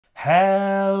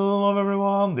Hello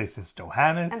everyone, this is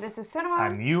Johannes. And this is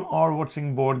Sunoma. And you are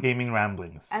watching Board Gaming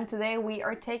Ramblings. And today we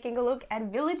are taking a look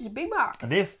at Village Big Box.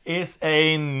 This is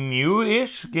a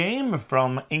new-ish game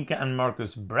from Inka and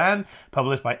Markus Brand,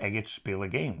 published by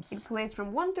Eggertspiele games. It plays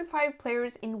from 1 to 5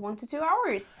 players in 1 to 2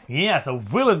 hours. Yeah, so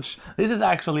Village, this is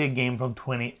actually a game from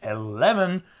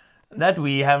 2011 that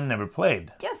we have never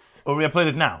played. Yes. Or we have played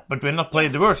it now, but we have not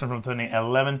played the version from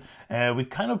 2011. We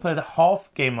kind of played a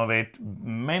half game of it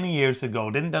many years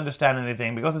ago, didn't understand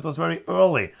anything because it was very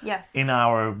early in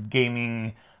our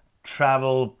gaming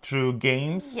travel through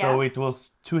games, so it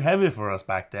was too heavy for us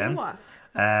back then. It was.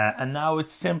 And now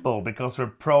it's simple because we're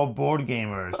pro board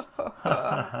gamers.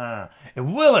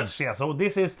 Village, yeah, so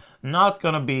this is not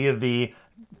gonna be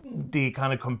the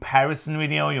kind of comparison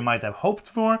video you might have hoped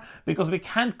for, because we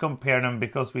can't compare them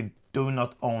because we do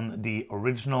not own the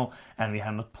original and we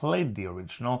have not played the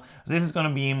original. So this is going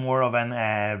to be more of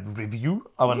an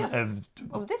review of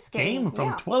this game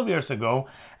from 12 years ago,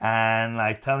 and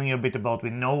like telling you a bit about, we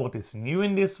know what is new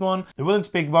in this one. The Village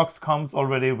Big Box comes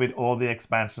already with all the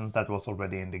expansions that was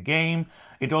already in the game.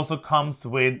 It also comes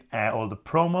with all the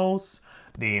promos,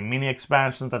 the mini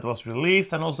expansions that was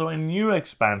released, and also a new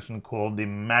expansion called the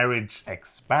Marriage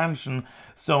expansion.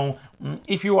 So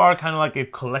if you are kind of like a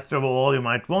collector of all, you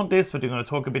might want this, but we're going to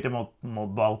talk a bit more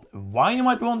about why you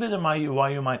might want it and why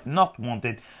you might not want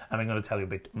it, and we're going to tell you a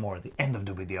bit more at the end of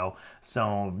the video.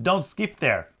 So don't skip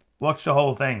there. Watch the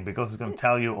whole thing because it's going to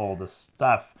tell you all the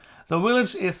stuff. So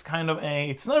Village is kind of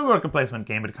it's not a worker placement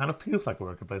game, but it kind of feels like a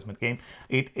worker placement game.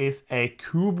 It is a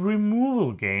cube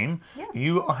removal game. Yes.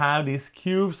 You have these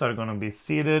cubes that are going to be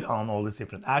seated on all these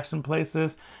different action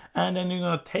places, and then you're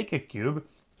going to take a cube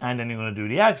and then you're going to do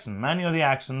the action. Many of the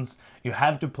actions, you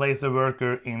have to place a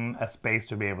worker in a space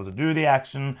to be able to do the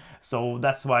action. So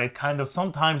that's why it kind of,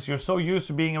 sometimes you're so used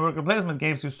to being a worker placement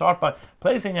games, you start by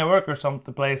placing a worker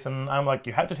someplace, and I'm like,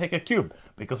 you have to take a cube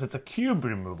because it's a cube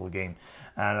removal game.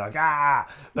 And like,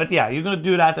 but yeah, you're going to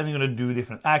do that, and you're going to do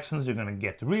different actions. You're going to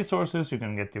get resources. You're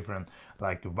going to get different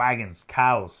like wagons,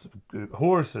 cows,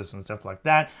 horses and stuff like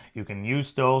that. You can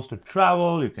use those to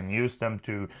travel. You can use them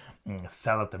to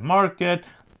sell at the market.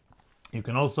 You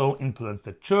can also influence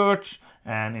the church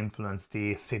and influence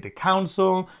the city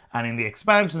council, and in the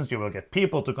expansions you will get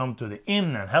people to come to the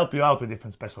inn and help you out with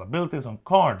different special abilities on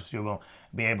cards. You will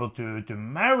be able to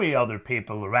marry other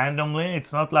people randomly.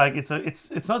 It's not like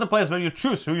it's not a place where you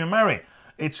choose who you marry.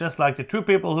 It's just like the two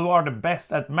people who are the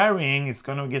best at marrying is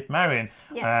going to get married.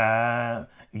 Yeah.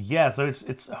 So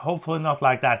it's hopefully not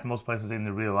like that most places in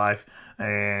the real life.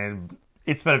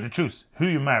 It's better to choose who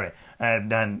you marry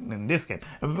than in this game.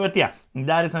 But yeah,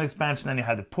 that is an expansion. And you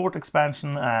have the port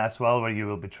expansion as well, where you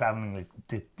will be traveling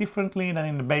differently than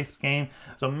in the base game.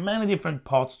 So many different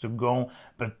paths to go,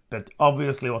 but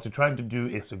obviously what you're trying to do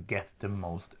is to get the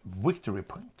most victory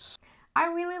points. I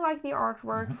really like the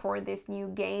artwork for this new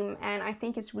game, and I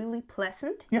think it's really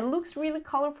pleasant. It looks really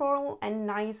colorful and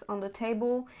nice on the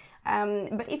table.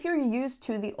 But if you're used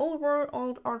to the old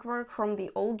artwork from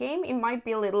the old game, it might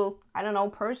be a little, I don't know,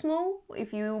 personal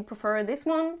if you prefer this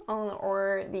one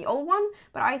or the old one.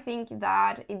 But I think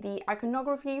that the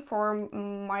iconography, for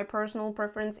my personal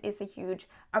preference, is a huge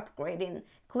upgrade in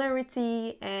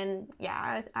clarity, and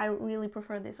yeah, I really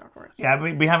prefer this artwork. Yeah,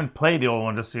 we haven't played the old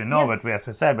one, just so you know, but as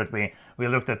we said, but we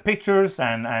looked at pictures,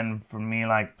 and for me,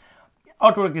 like,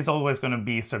 artwork is always going to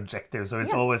be subjective, so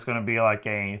it's always going to be like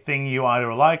a thing you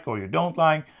either like or you don't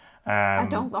like. I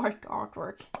don't like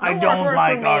artwork. I don't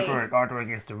like artwork.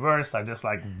 Artwork is the worst. I just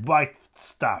like white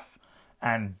stuff,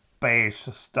 and beige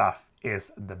stuff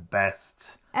is the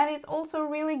best. And it's also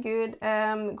really good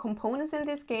components in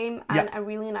this game, and a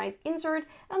really nice insert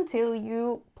until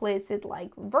you place it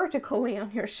like vertically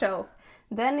on your shelf.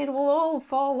 Then it will all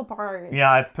fall apart.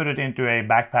 Yeah, I put it into a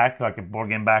backpack, like a board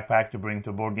game backpack, to bring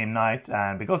to board game night.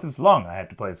 And because it's long, I had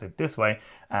to place it this way,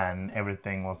 and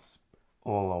everything was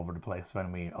all over the place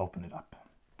when we opened it up.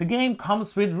 The game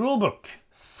comes with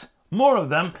rulebooks. More of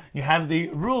them. You have the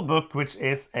rulebook, which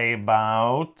is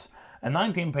about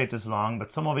 19 pages long,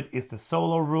 but some of it is the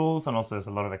solo rules, and also there's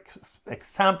a lot of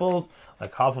examples.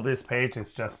 Like half of this page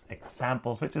is just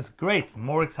examples, which is great.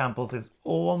 More examples is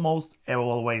almost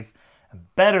always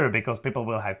better, because people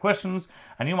will have questions,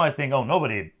 and you might think, oh,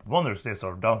 nobody wonders this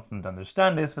or doesn't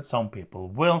understand this, but some people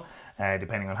will,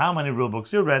 depending on how many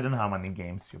rulebooks you read and how many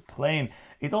games you played.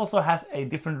 It also has a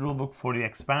different rulebook for the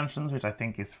expansions, which I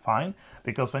think is fine,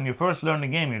 because when you first learn the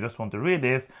game, you just want to read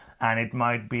this, and it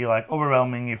might be like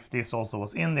overwhelming if this also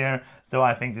was in there. So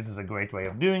I think this is a great way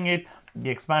of doing it. the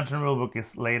expansion rulebook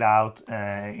is laid out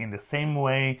in the same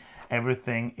way.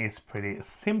 Everything is pretty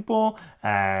simple,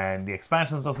 and the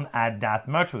expansions doesn't add that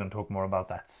much. We're going to talk more about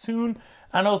that soon.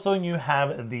 And also you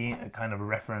have the kind of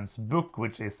reference book,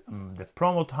 which is the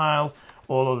promo tiles,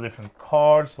 all of the different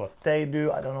cards, what they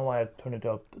do. I don't know why I turned it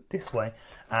up this way.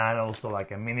 And also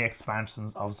like a mini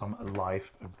expansions of some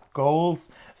life goals.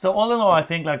 So all in all, I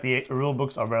think like the rule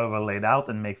books are very well laid out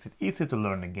and makes it easy to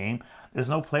learn the game. There's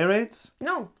no play rates.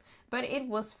 No. But it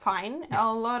was fine.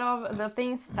 A lot of the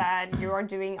things that you are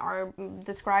doing are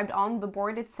described on the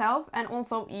board itself, and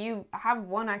also you have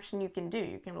one action you can do.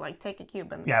 You can like take a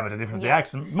cube and... Yeah, but a different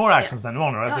reaction. More actions than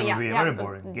one, right? Oh, So it would be a very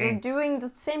boring game. You're doing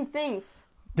the same things.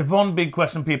 The one big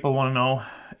question people want to know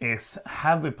is,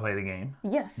 have we played a game?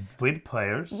 Yes. With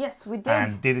players? Yes, we did.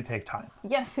 And did it take time?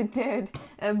 Yes, it did.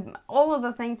 All of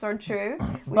the things are true.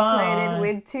 We played it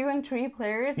with 2 and 3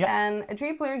 players, and a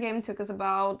 3-player game took us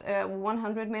about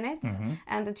 100 minutes,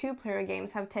 and the 2-player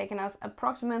games have taken us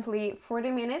approximately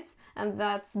 40 minutes, and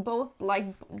that's both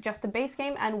like just a base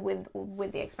game and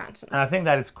with the expansions. And I think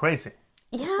that is crazy.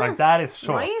 Yes, like that is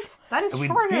short. Right? That is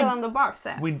shorter than the box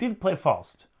says. We did play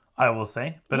fast, I will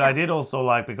say, but I did also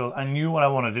like, because I knew what I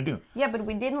wanted to do. Yeah, but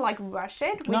we didn't like rush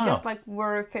it. We just like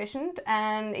were efficient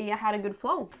and had a good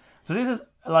flow. So this is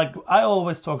like, I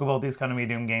always talk about these kind of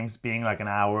medium games being like an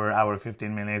hour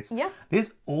 15 minutes. Yeah.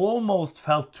 This almost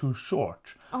felt too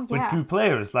short with 2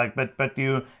 players. Like, but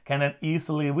you can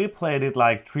easily, we played it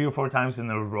like 3 or 4 times in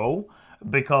a row,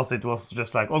 because it was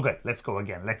just like, okay, let's go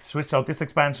again. Let's switch out this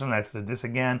expansion. Let's do this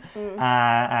again.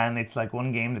 And it's like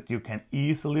one game that you can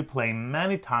easily play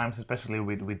many times, especially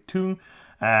with 2.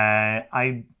 I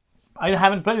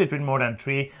haven't played it with more than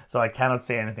 3, so I cannot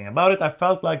say anything about it. I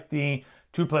felt like the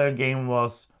 2-player game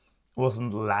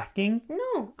wasn't lacking.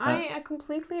 No, I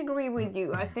completely agree with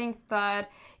you. I think that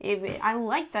I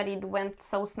like that it went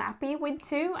so snappy with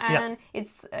 2, and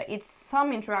it's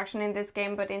some interaction in this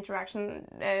game, but interaction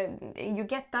you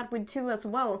get that with 2 as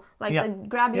well, like the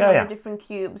grabbing of the different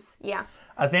cubes. Yeah.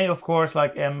 I think, of course,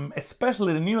 like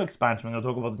especially the new expansion, we're gonna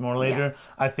talk about it more later. Yes.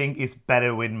 I think is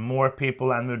better with more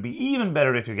people, and would be even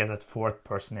better if you get that 4th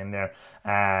person in there.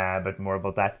 But more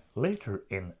about that later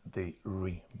in the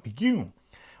review.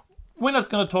 We're not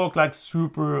going to talk like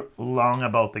super long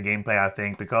about the gameplay, I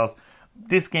think, because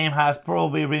this game has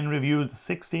probably been reviewed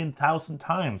 16,000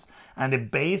 times, and the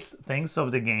base things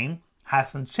of the game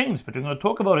hasn't changed, but we're going to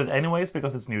talk about it anyways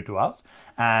because it's new to us,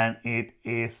 and it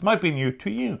might be new to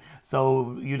you,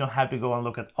 so you don't have to go and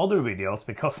look at other videos,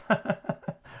 because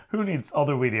who needs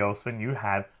other videos when you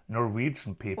have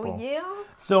Norwegian people? Oh, yeah?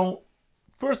 So,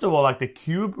 first of all, like the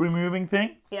cube removing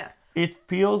thing, yes, it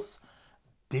feels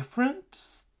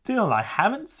different. Still, I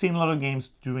haven't seen a lot of games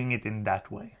doing it in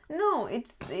that way. No,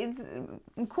 it's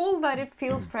cool that it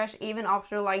feels fresh even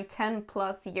after like 10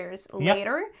 plus years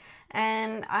later.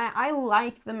 And I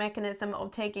like the mechanism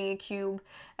of taking a cube.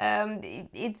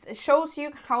 It shows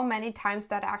you how many times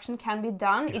that action can be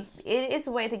done. Yes. It is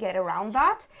a way to get around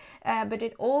that. But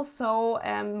it also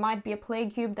might be a play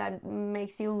cube that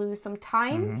makes you lose some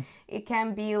time. It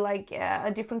can be like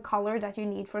a different color that you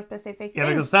need for specific things. Yeah,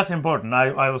 because that's important.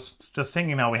 I was just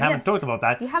thinking now, we haven't talked about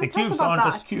that. The cubes aren't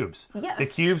just cubes. Yes. The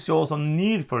cubes you also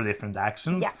need for different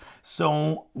actions. Yeah.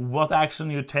 So what action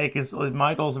you take is, it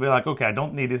might also be like, okay, I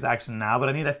don't need this action now, but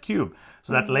I need that cube.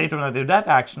 So that later when I do that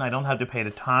action, I don't have to pay the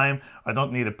time, I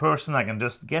don't need a person, I can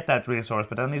just get that resource,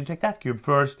 but I need to take that cube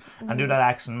first and do that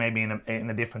action maybe in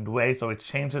a different way. So it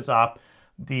changes up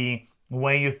the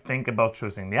way you think about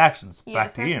choosing the actions. Yes,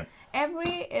 back to you.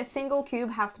 Every single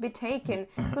cube has to be taken.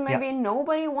 So maybe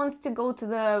nobody wants to go to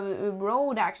the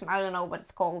road action. I don't know what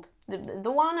it's called.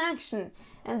 The one action.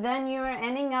 And then you're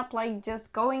ending up like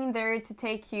just going there to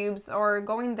take cubes, or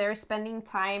going there spending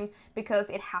time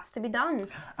because it has to be done.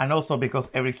 And also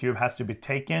because every cube has to be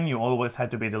taken, you always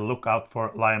have to be the lookout for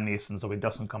Liam Neeson so he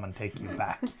doesn't come and take you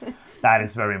back. That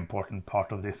is very important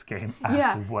part of this game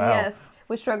as well. Yes,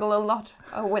 we struggle a lot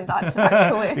with that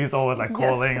actually. He's always like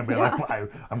calling and be like, well,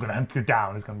 I'm going to hunt you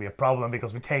down. It's going to be a problem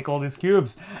because we take all these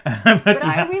cubes. but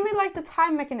I really like the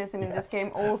time mechanism in this game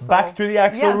also. Back to the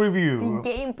actual review. The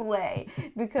gameplay.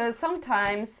 Because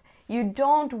sometimes you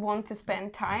don't want to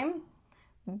spend time,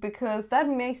 because that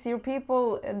makes your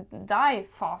people die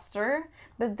faster,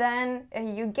 but then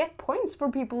you get points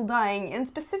for people dying in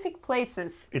specific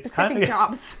places, specific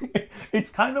jobs.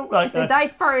 It's kind of like... If you die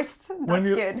first, that's when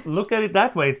you good. Look at it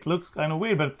that way, it looks kind of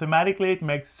weird, but thematically it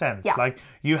makes sense. Yeah. Like,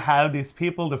 you have these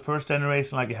people, the first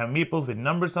generation, like you have meeples with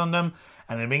numbers on them,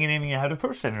 And in the beginning you have the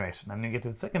first generation, and you get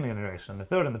to the second generation, the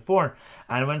third and the fourth.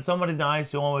 And when somebody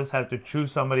dies, you always have to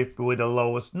choose somebody with the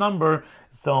lowest number.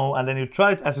 So, and then you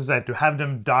try, as you said, to have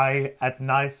them die at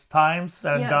nice times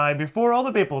and die before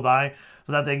other people die,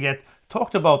 so that they get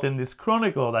talked about in this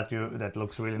chronicle that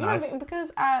looks really nice. Yeah,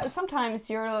 because sometimes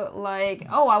you're like,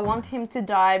 oh, I want him to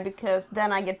die because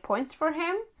then I get points for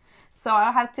him. So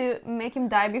I have to make him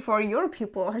die before your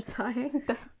people are dying.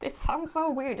 This sounds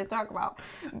so weird to talk about.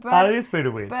 But it is pretty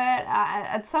weird. But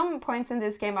at some points in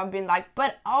this game I've been like,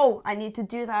 but oh, I need to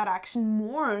do that action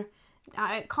more.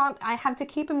 I have to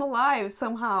keep him alive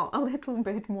somehow a little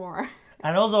bit more.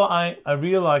 And also I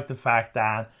really like the fact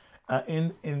that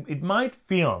it might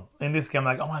feel in this game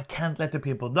like, oh, I can't let the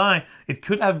people die. It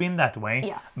could have been that way.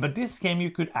 Yes. But this game,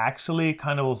 you could actually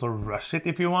kind of also rush it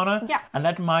if you want to. Yeah. And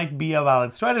that might be a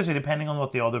valid strategy depending on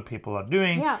what the other people are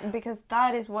doing. Yeah, because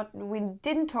that is what we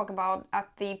didn't talk about at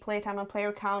the playtime and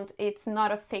player count. It's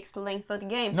not a fixed length of the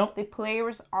game. Nope. The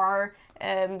players are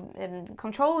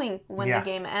controlling when the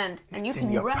game ends. And you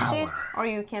can rush it or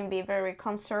you can be very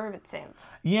conservative.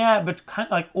 Yeah, but kind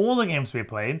of like all the games we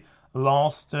played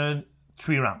lasted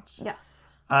 3 rounds. Yes.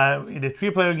 In the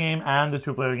 3-player game and the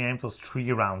 2-player game, it was 3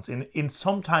 rounds. In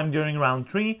some time during round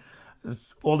 3,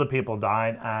 all the people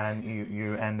died, and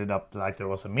you ended up like there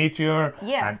was a meteor.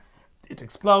 Yes. And it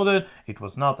exploded. It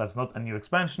was not. That's not a new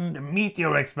expansion. The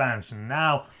meteor expansion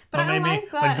now. But or maybe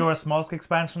like that. Majora's Mask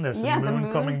expansion. There's a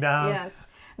moon coming down. Yes.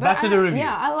 Back to the review.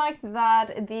 Yeah, I like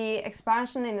that the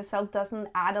expansion in itself doesn't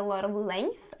add a lot of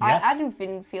length. Yes. I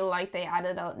didn't feel like they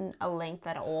added a length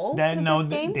at all to this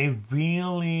game. They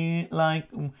really like...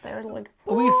 They're like...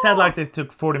 We said like they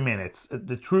took 40 minutes.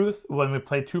 The truth, when we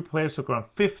played 2 players, took around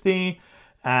 50,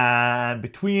 and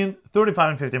between 35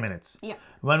 and 50 minutes. Yeah.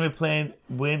 When we played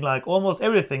with like almost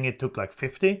everything, it took like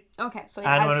 50. Okay, so it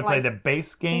and adds when we like played the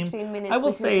base game, 15 minutes I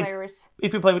will between say players.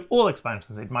 If you play with all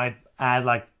expansions, it might add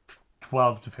like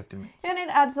 12 to 15 minutes. And it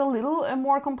adds a little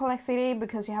more complexity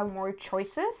because you have more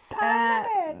choices.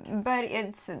 But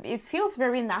it feels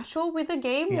very natural with the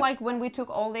game. Yeah. Like when we took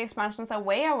all the expansions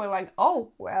away, I was like, oh,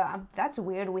 well, that's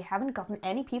weird. We haven't gotten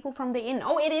any people from the inn.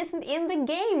 Oh, it isn't in the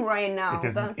game right now. It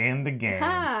isn't in the game.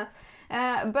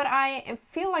 But I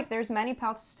feel like there's many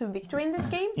paths to victory in this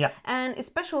game. Yeah. And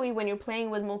especially when you're playing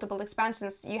with multiple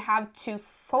expansions, you have to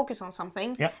focus on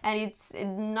something. Yeah. And it's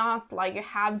not like you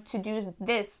have to do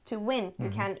this to win. You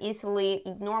can easily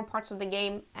ignore parts of the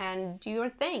game and do your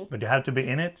thing. But you have to be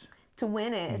in it. To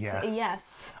win it. Yes.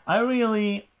 Yes. I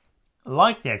really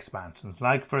like the expansions.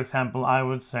 Like, for example, I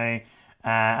would say...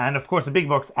 and of course the big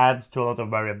box adds to a lot of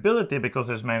variability because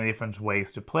there's many different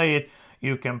ways to play it.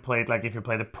 You can play it like if you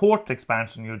play the port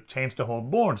expansion, you change the whole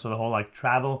board. So the whole like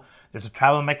travel, there's a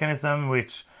travel mechanism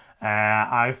which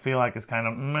I feel like is kind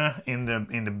of meh in the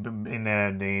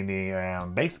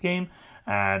base game.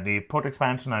 The port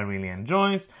expansion I really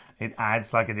enjoy. It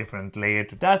adds like a different layer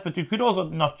to that, but you could also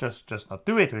not just not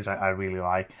do it, which I really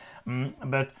like.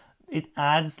 But it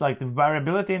adds like the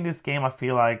variability in this game. I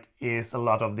feel like is a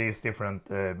lot of these different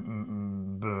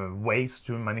ways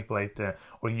to manipulate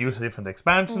or use different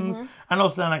expansions, and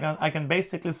also then I can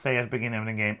basically say at the beginning of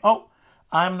the game, oh,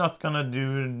 I'm not gonna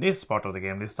do this part of the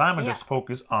game this time. I just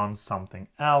focus on something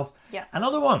else. Yes.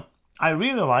 Another one I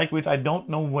really like, which I don't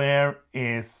know where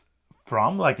is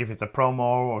from, like if it's a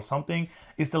promo or something,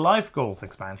 is the life goals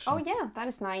expansion. Oh yeah, that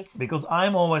is nice. Because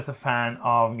I'm always a fan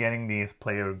of getting these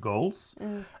player goals.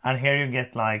 And here you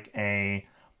get like a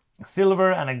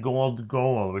silver and a gold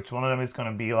goal, which one of them is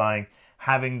going to be like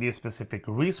having these specific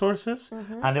resources,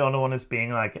 and the other one is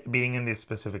being in this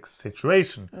specific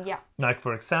situation. Yeah. Like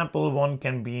for example, one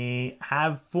can be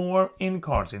have 4 inn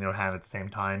cards in your hand at the same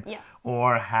time. Yes.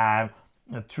 Or have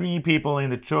 3 people in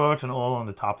the church and all on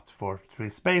the top for 3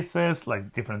 spaces,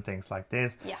 like different things like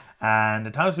this. Yes. And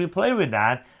the times we play with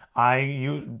that,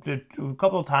 a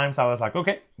couple of times I was like,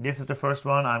 okay, this is the first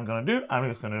one I'm gonna do. I'm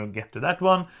just gonna get to that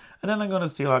one, and then I'm gonna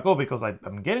see like, oh, because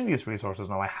I'm getting these resources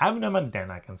now, I have them, and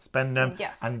then I can spend them.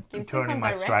 Yes. And Gives you turning some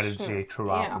my direction. strategy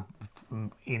throughout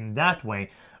in that way,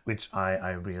 which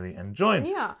I really enjoyed.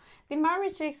 Yeah. The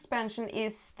marriage expansion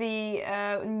is the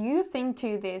new thing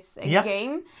to this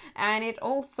game, and it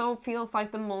also feels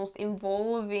like the most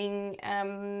involving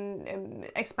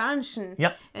expansion.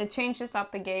 Yeah. It changes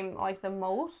up the game like the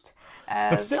most.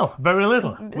 But still, very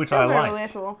little, which I like. Very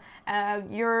little.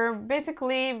 You're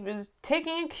basically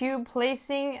taking a cube,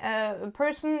 placing a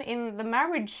person in the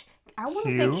marriage I want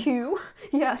to say Q.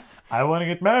 Yes. I want to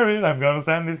get married. I'm going to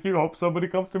send this Q. Hope somebody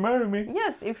comes to marry me.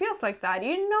 Yes, it feels like that.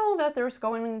 You know that there's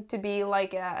going to be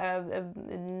like a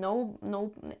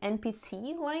no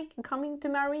NPC like coming to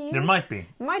marry you. There might be.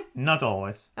 Not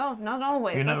always. Oh, not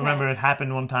always. You know, okay. Remember it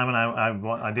happened one time and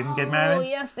I didn't get married? Oh,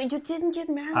 yes, you didn't get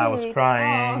married. I was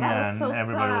crying and so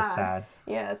everybody was sad.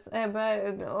 Yes,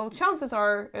 but chances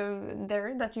are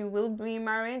there that you will be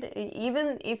married,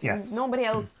 even if nobody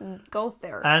else goes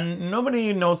there. And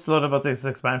nobody knows a lot about this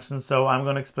expansion, so I'm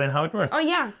going to explain how it works. Oh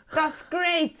yeah, that's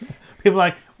great. People are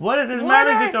like, what is this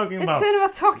marriage you're talking about? It's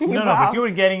not talking about. No, but you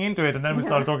were getting into it, and then we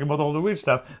started talking about all the weird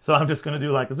stuff. So I'm just going to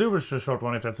do like a super short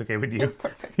one, if that's okay with you.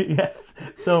 Perfect. Yes.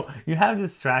 So you have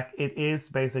this track. It is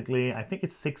basically, I think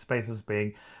it's 6 spaces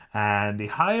big. And the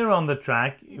higher on the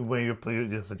track, where you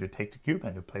take the cube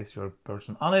and you place your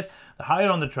person on it, the higher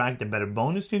on the track, the better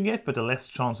bonus you get, but the less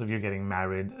chance of you getting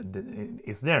married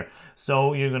is there.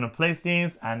 So you're going to place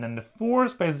these, and then the 4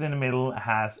 spaces in the middle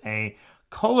has a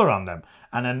color on them.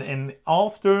 And then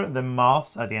after the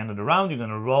mass at the end of the round, you're going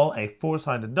to roll a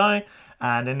 4-sided die,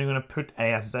 and then you're going to put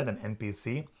as I said, an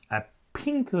NPC, a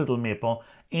pink little meeple,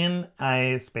 in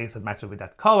a space that matches with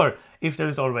that color. If there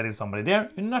is already somebody there,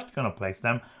 you're not going to place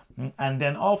them. And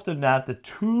then after that, the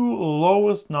 2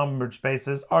 lowest numbered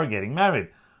spaces are getting married.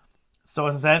 So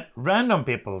as I said, random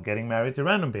people getting married to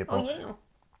random people. Oh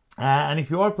yeah. And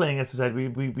if you are playing, as I said,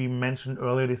 we mentioned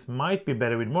earlier, this might be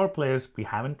better with more players. We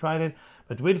haven't tried it,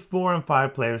 but with 4 and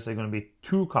 5 players, there are going to be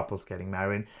 2 couples getting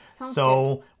married. Sounds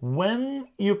so good. When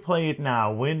you play it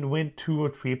now with 2 or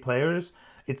 3 players,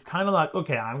 it's kind of like,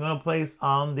 okay, I'm going to place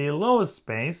on the lowest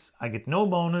space. I get no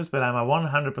bonus, but I'm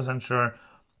 100% sure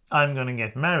I'm going to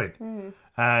get married.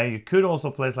 You could also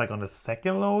place like on the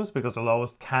second lowest, because the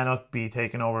lowest cannot be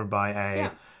taken over by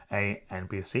a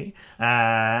NPC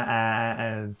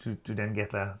to then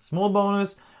get a small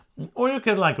bonus. Or you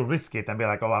could like risk it and be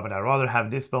like, oh, but I'd rather have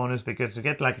this bonus, because you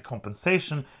get like a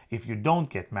compensation if you don't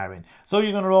get married. So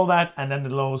you're going to roll that, and then the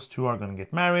lowest 2 are going to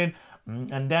get married.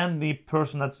 And then the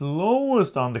person that's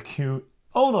lowest on the queue,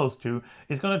 all those 2,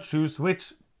 is going to choose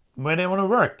where they want to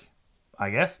work, I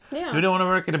guess. Yeah. Do they want to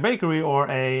work at a bakery or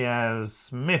a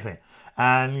smithy?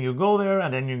 And you go there,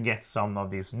 and then you get some of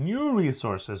these new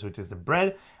resources, which is the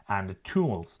bread and the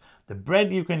tools. The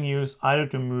bread you can use either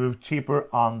to move cheaper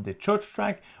on the church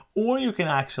track, or you can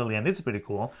actually, and this is pretty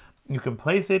cool, you can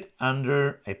place it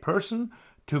under a person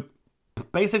to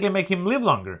basically make him live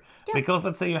longer. Yeah. Because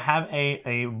let's say you have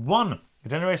a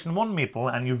generation 1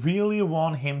 meeple, and you really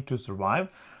want him to survive,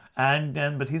 and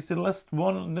then but he's the last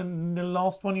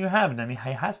one you have, and then he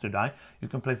has to die. You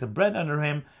can place a bread under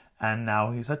him, and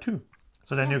now he's a 2.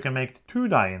 So then you can make the 2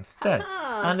 die instead.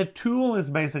 And the tool is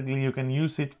basically, you can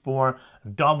use it for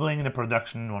doubling the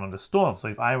production in one of the stalls. So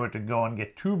if I were to go and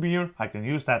get 2 beer, I can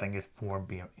use that and get 4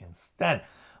 beer instead.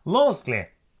 Lastly,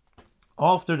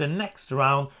 after the next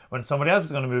round, when somebody else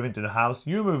is going to move into the house,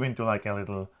 you move into like a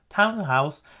little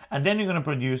townhouse, and then you're going to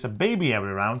produce a baby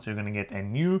every round. So you're going to get a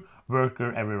new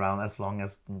worker every round, as long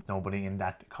as nobody in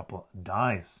that couple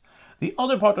dies. The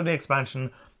other part of the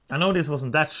expansion, I know this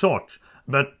wasn't that short,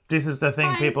 but this is the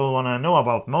thing people want to know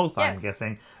about most, I'm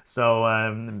guessing. So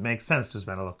it makes sense to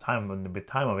spend a lot of time on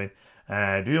of it.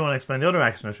 Do you want to explain the other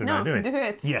action, or should I do it? No, do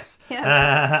it. Yes.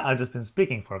 I've just been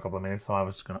speaking for a couple of minutes, so I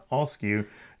was going to ask you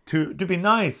to be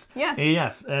nice. Yes.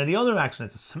 Yes. The other action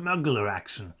is the smuggler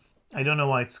action. I don't know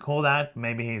why it's called that.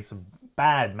 Maybe he's a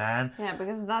bad man. Yeah,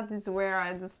 because that is where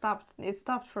it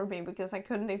stopped for me, because I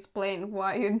couldn't explain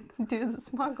why you do the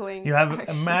smuggling. You have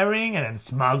a marrying and then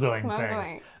smuggling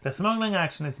things. The smuggling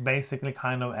action is basically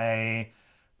kind of a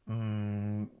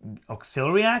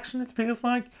auxiliary action, it feels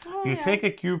like. You take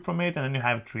a cube from it, and then you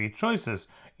have 3 choices.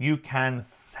 You can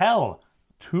sell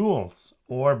tools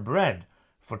or bread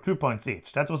for 2 points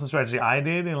each. That was the strategy I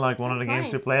did in like one of the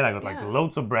games we played. I got like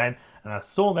loads of bread, and I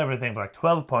sold everything for like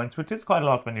 12 points, which is quite a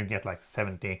lot when you get like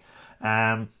 70.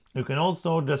 You can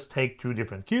also just take 2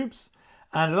 different cubes,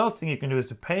 and the last thing you can do is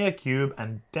to pay a cube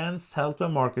and then sell to a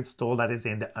market stall that is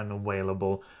in the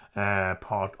unavailable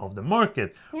part of the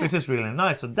market, which is really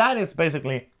nice. So that is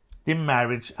basically the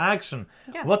marriage action.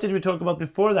 Yes. What did we talk about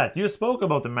before that? You spoke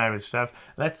about the marriage stuff.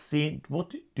 Let's see,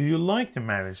 what do you like the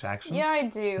marriage action? Yeah, I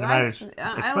do.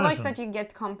 I like that you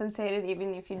get compensated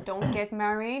even if you don't get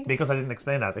married. Because I didn't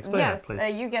explain that. Explain that, please.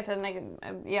 Yes, you get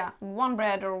a 1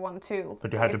 bread or 1 tool.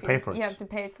 But you have to pay for it. You have to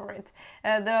pay for it.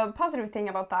 The positive thing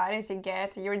about that is you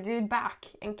get your dude back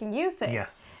and can use it.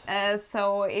 Yes.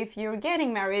 So if you're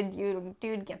getting married, your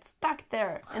dude gets stuck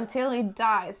there until he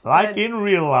dies. Like in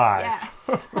real life.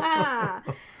 Yes.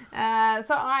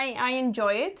 So I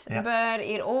enjoy it, but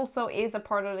it also is a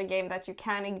part of the game that you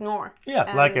can't ignore.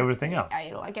 Yeah, like everything else.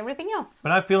 Like everything else.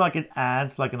 But I feel like it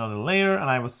adds like another layer, and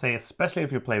I would say especially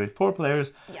if you play with 4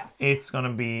 players, it's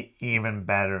gonna be even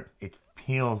better. It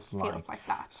feels like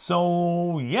that.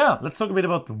 So yeah, let's talk a bit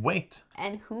about the weight.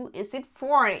 And who is it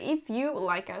for? If you,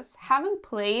 like us, haven't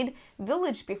played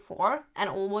Village before and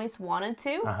always wanted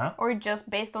to, or just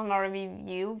based on our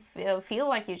review feel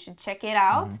like you should check it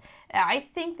out, I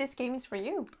think this game is for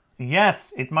you.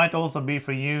 Yes, it might also be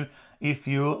for you if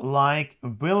you like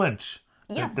Village.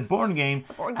 Yes, the board game,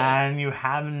 and you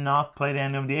have not played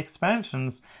any of the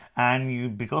expansions,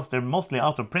 and because they're mostly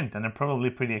out of print and they're probably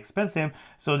pretty expensive,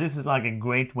 so this is like a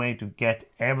great way to get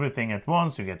everything at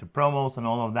once. You get the promos and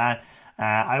all of that.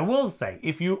 I will say,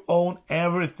 if you own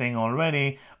everything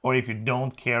already, or if you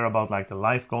don't care about like the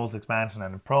life goals expansion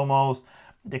and the promos,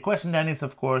 the question then is,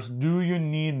 of course, do you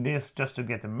need this just to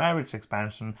get the marriage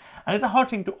expansion? And it's a hard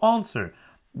thing to answer,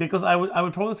 because I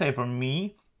would probably say for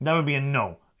me that would be a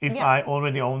no. If I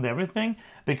already owned everything,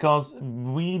 because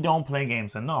we don't play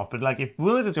games enough. But like if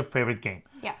Village is your favorite game,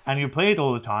 and you play it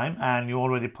all the time, and you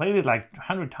already played it like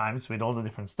 100 times with all the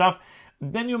different stuff,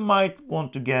 then you might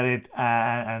want to get it,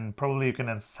 and probably you can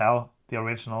then sell the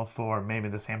original for maybe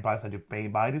the same price that you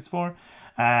buy this for.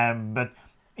 But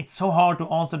it's so hard to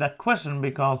answer that question,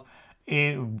 because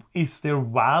is there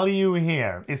value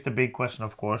here? Is the big question,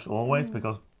 of course, always,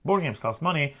 because board games cost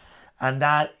money, and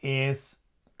that is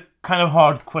kind of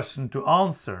hard question to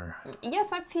answer.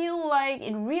 Yes, I feel like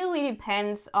it really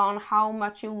depends on how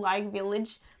much you like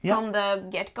Village from the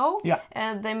get-go.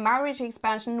 The marriage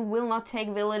expansion will not take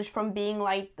Village from being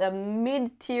like the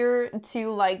mid-tier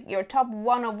to like your top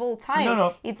one of all time.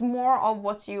 No. It's more of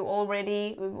what you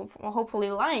already hopefully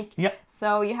like.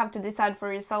 So you have to decide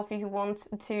for yourself if you want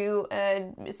to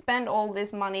spend all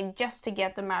this money just to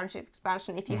get the marriage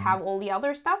expansion if you have all the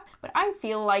other stuff. But I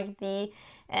feel like the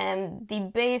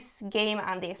base game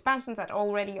and the expansions that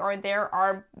already are there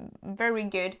are very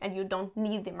good, and you don't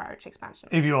need the marriage expansion.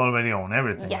 If you already own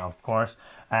everything, of course.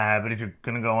 But if you're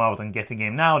going to go out and get the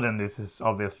game now, then this is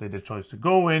obviously the choice to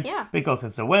go with, because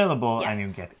it's available and you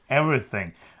get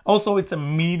everything. Also, it's a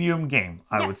medium game,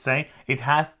 I would say. It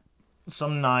has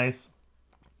some nice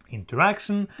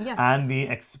interaction, and the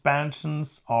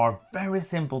expansions are very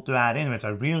simple to add in, which I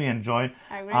really enjoyed.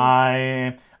 I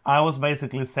agree. I was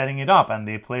basically setting it up, and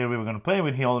the player we were going to play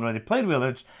with, he already played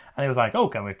Village, and he was like, oh,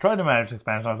 can we try the marriage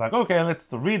expansion? I was like, okay,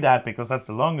 let's read that, because that's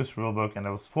the longest rulebook, and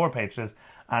it was 4 pages,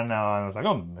 and I was like,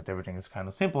 oh, but everything is kind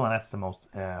of simple, and that's the most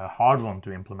hard one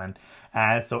to implement.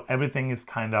 So everything is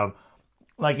kind of,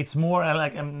 like, it's more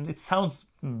like, it sounds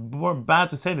more bad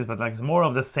to say this, but like it's more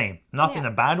of the same. Not in a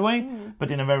bad way,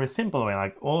 but in a very simple way.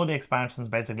 Like all of the expansions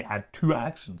basically add 2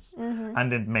 actions,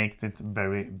 and it makes it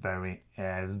very, very,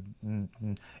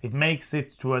 it makes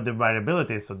it toward the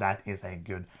variability, so that is a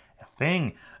good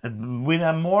thing.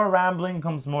 With more rambling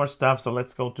comes more stuff, so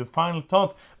let's go to final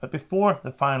thoughts. But before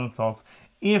the final thoughts,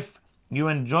 if you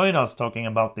enjoyed us talking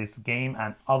about this game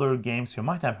and other games you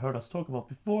might have heard us talk about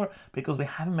before, because we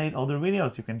have made other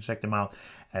videos, you can check them out.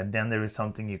 And then there is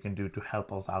something you can do to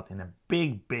help us out in a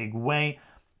big, big way,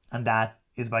 and that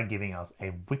is by giving us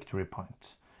a victory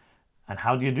point. And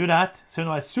how do you do that?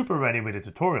 Sunniva is super ready with the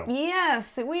tutorial.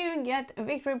 Yes, we get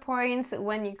victory points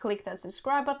when you click that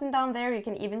subscribe button down there. You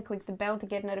can even click the bell to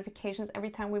get notifications every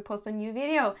time we post a new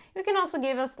video. You can also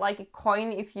give us like a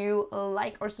coin if you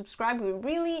like or subscribe. We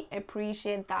really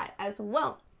appreciate that as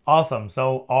well. Awesome.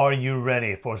 So are you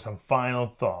ready for some final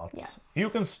thoughts? Yes. You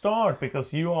can start,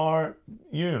 because you are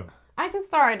you. I can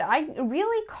start. I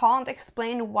really can't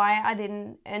explain why I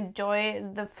didn't enjoy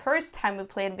the first time we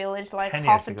played Village, like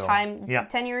half the time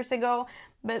 10 years ago,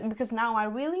 but because now I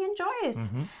really enjoy it.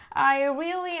 I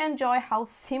really enjoy how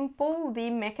simple the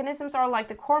mechanisms are. Like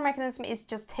the core mechanism is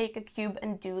just take a cube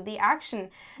and do the action.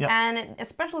 And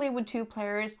especially with 2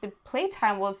 players, the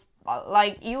playtime was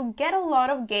like you get a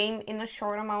lot of game in a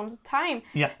short amount of time.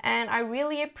 And I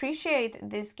really appreciate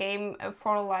this game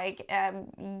for like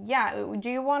do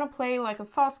you want to play like a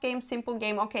fast game, simple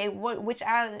game? Okay, which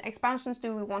expansions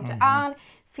do we want to add?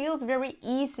 Feels very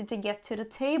easy to get to the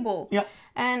table.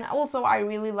 And also I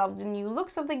really love the new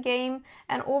looks of the game,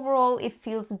 and overall it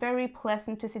feels very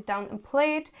pleasant to sit down and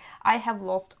play it. I have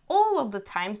lost all of the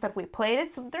times that we played it,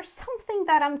 so there's something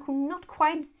that I'm not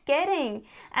quite getting,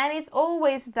 and it's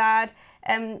always that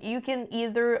you can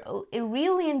either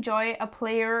really enjoy a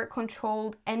player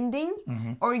controlled ending,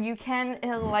 or you can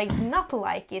like not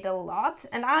like it a lot,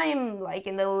 and I'm like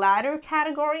in the latter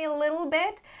category a little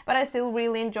bit, but I still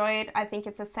really enjoy it. I think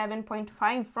it's a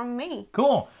 7.5 from me.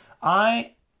 Cool.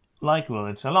 I like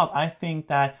Village a lot. I think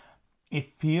that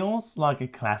it feels like a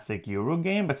classic Euro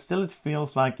game, but still it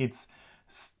feels like it's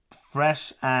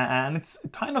fresh, and it's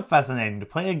kind of fascinating to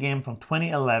play a game from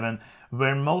 2011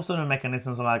 where most of the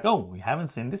mechanisms are like, oh, we haven't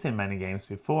seen this in many games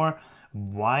before.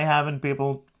 Why haven't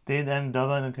people did and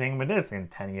done anything with this in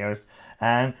 10 years?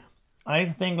 And I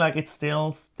think like it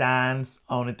still stands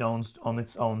on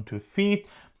its own 2 feet.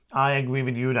 I agree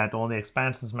with you that all the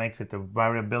expansions makes it the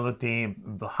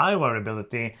high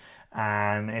variability,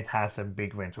 and it has a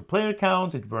big range of player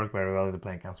counts. It worked very well with the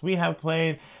player counts we have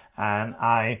played, and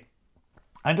I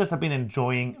just have been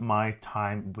enjoying my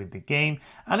time with the game,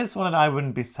 and it's one that I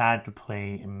wouldn't be sad to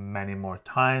play many more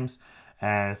times.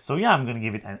 So yeah, I'm gonna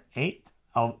give it an 8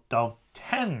 out of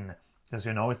 10. Because,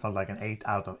 you know, it's not like an 8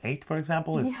 out of 8, for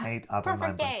example. It's 8 out of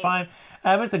 9.5.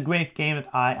 But it's a great game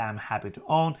that I am happy to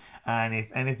own. And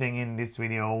if anything in this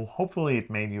video, hopefully it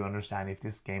made you understand if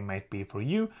this game might be for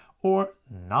you or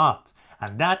not.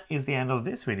 And that is the end of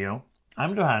this video.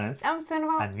 I'm Johannes. I'm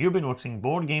Sunniva. And you've been watching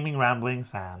Board Gaming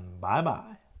Ramblings, and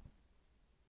bye-bye.